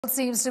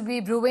Seems to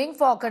be brewing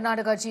for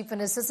Karnataka Chief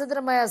Minister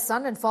Siddaramaiah's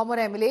son and former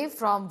MLA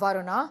from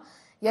Varuna,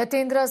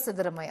 Yathindra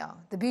Siddaramaiah.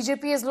 The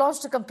BJP has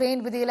lodged a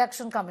complaint with the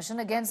Election Commission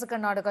against the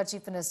Karnataka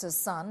Chief Minister's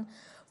son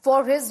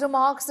for his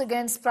remarks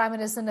against Prime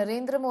Minister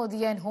Narendra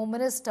Modi and Home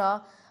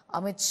Minister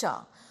Amit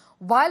Shah.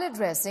 While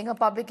addressing a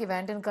public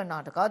event in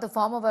Karnataka, the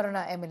former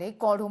Varuna MLA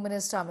called Home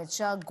Minister Amit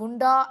Shah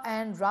Gunda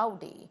and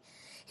Rowdy.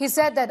 He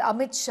said that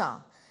Amit Shah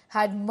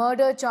had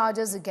murder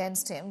charges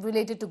against him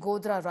related to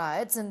Godhra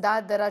riots and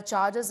that there are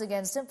charges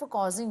against him for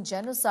causing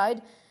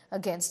genocide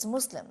against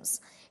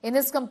Muslims. In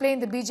his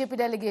complaint, the BJP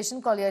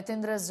delegation called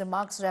Yathindra's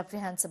remarks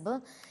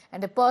reprehensible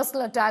and a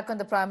personal attack on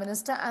the Prime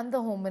Minister and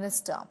the Home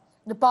Minister.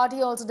 The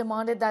party also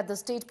demanded that the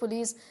state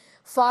police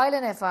file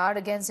an FIR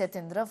against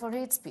Yathindra for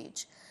hate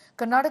speech.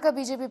 Karnataka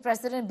BJP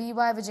President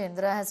B.Y.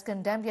 Vijayendra has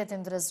condemned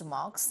Yathindra's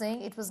remarks,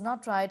 saying it was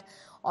not right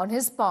on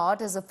his part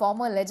as a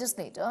former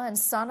legislator and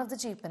son of the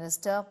Chief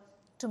Minister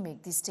to make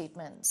these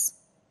statements.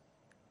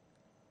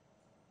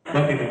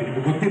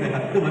 ಗೊತ್ತಿದೆ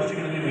 10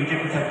 ವರ್ಷಗಳಲ್ಲಿ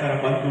BJP ಸರ್ಕಾರ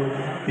ಬಂದು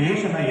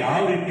ದೇಶನ ಯಾವ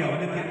ರೀತಿ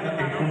ಅವನತಿಯನ್ನು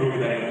ತೆಗೆದುಕೊಂಡು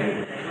ಹೋಗಿದ್ದಾರೆ ಅಂತ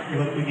ಹೇಳಿ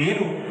ಇವತ್ತು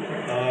ಏನು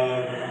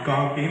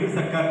ಕೇಂದ್ರ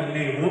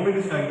ಸರ್ಕಾರದಲ್ಲಿ ಹೋಮ್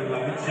ಮಿನಿಸ್ಟರ್ ಆಗಿರಲ್ಲ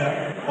ಅಮಿತ್ ಶಾ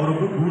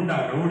ಅವರೊಬ್ಬರು ಗೂಂಡಾ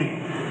ರೌಡಿ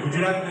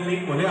ಗುಜರಾತ್ನಲ್ಲಿ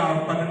ಕೊಲೆ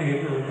ಆಪಾದನೆ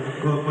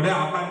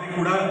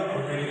ಕೂಡ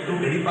ಇತ್ತು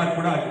ಗಡಿಪಾತ್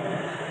ಕೂಡ ಆಗಿದೆ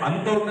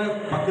ಅಂಥವ್ರನ್ನ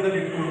ಪಕ್ಕದಲ್ಲಿ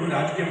ಇಟ್ಕೊಂಡು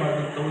ರಾಜಕೀಯ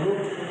ಮಾಡಿದಂಥವ್ರು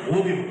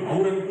ಹೋಗಿರು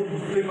ಅವರಂತೂ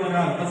ಮುಸ್ಲಿಮರ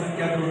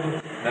ಅಲ್ಪಸಂಖ್ಯಾತರು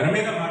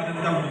ನರಮೇಧ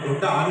ಮಾಡಿದಂಥ ಒಂದು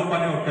ದೊಡ್ಡ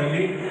ಆರೋಪನೇ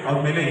ಒಟ್ಟಲ್ಲಿ ಅವ್ರ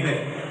ಮೇಲೆ ಇದೆ.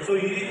 ಸೊ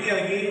ಈ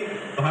ರೀತಿಯಾಗಿ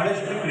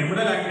ಬಹಳಷ್ಟು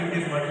ಕ್ರಿಮಿನಲ್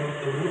ಆಕ್ಟಿವಿಟೀಸ್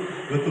ಮಾಡಿರುವಂಥವ್ರು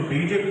ಇವತ್ತು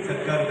ಬಿಜೆಪಿ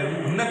ಸರ್ಕಾರದಲ್ಲಿ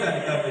ಉನ್ನತ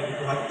ಅಧಿಕಾರದಲ್ಲಿ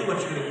 10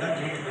 ವರ್ಷಗಳಿಂದ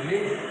ದೇಶದಲ್ಲಿ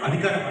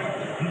ಅಧಿಕಾರ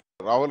ಮಾಡ್ತಾರೆ.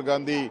 Rahul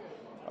Gandhi,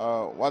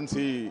 once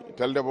he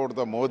told about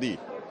the Modi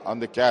on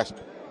the caste,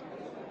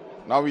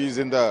 now he is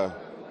in the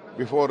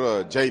before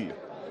jail.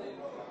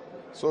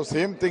 So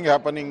same thing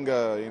happening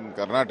in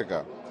Karnataka.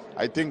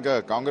 I think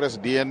Congress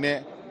DNA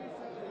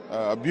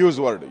abuse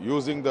word,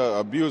 using the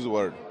abuse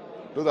word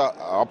to the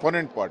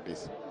opponent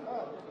parties.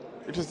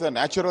 It is the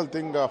natural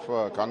thing of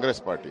Congress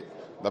party.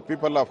 The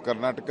people of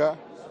Karnataka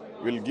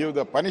will give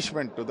the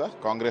punishment to the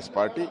Congress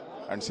party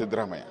and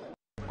Siddaramaiah.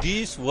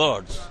 These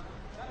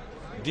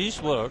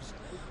words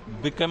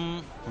become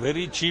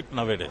very cheap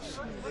nowadays.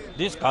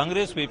 These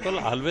Congress people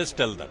always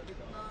tell that.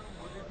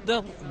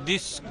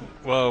 This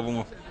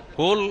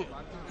whole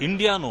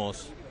India knows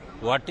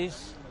what is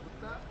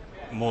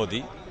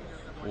Modi,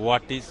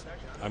 what is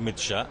Amit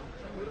Shah,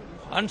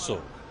 and so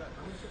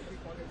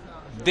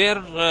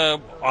they're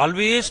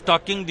always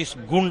talking this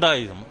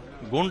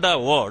Gunda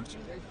words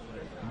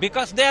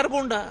because they are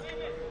Gunda,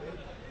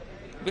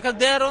 because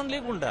they are only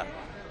Gunda.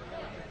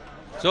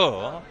 So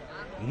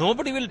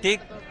nobody will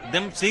take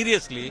them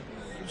seriously.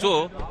 So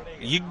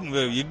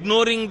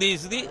ignoring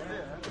this is the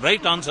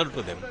right answer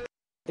to them.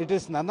 It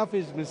is none of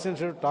his business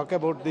to talk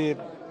about the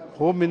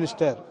Home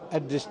Minister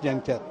at this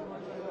juncture.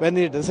 When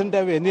he doesn't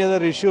have any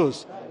other issues,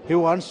 he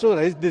wants to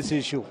raise this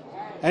issue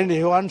and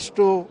he wants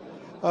to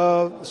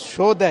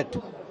show that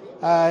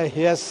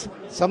he has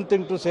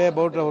something to say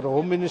about our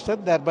Home Minister,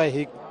 thereby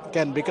he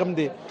can become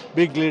the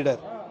big leader.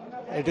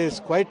 It is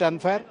quite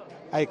unfair.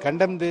 I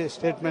condemn the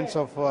statements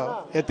of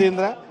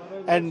Yathindra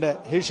and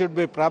he should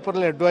be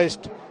properly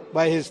advised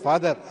by his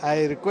father.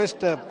 I request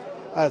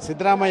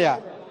Siddaramaiah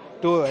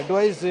to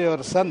advise your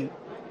son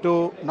to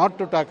not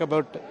to talk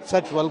about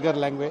such vulgar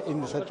language in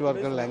such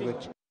vulgar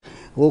language.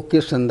 वो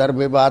किस संदर्भ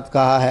में बात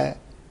कहा है,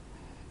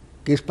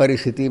 किस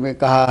परिस्थिति में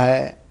कहा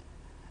है,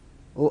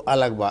 वो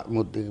अलग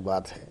मुद्दे की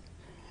बात है.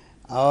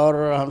 और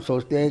हम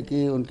सोचते हैं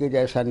कि उनके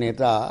जैसा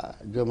नेता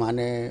जो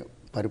माने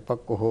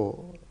परिपक्व हो,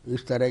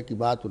 इस तरह की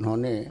बात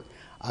उन्होंने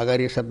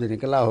अगर ये शब्द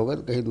निकला होगा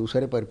तो कहीं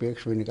दूसरे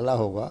परिप्रेक्ष्य में निकला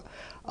होगा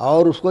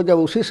और उसको जब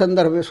उसी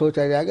संदर्भ में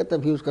सोचा जाएगा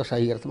तभी उसका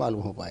सही अर्थ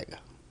मालूम हो पाएगा.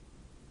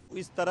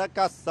 इस तरह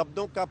का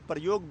शब्दों का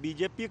प्रयोग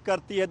बीजेपी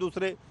करती है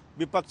दूसरे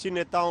विपक्षी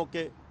नेताओं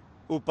के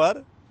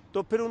ऊपर,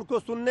 तो फिर उनको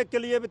सुनने के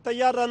लिए भी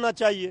तैयार रहना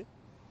चाहिए.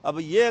 अब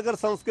ये अगर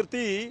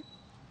संस्कृति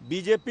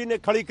बीजेपी ने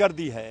खड़ी कर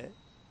दी है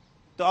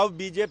तो अब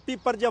बीजेपी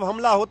पर जब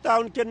हमला होता है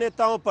उनके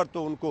नेताओं पर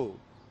तो उनको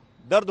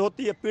दर्द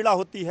होती है, पीड़ा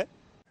होती है.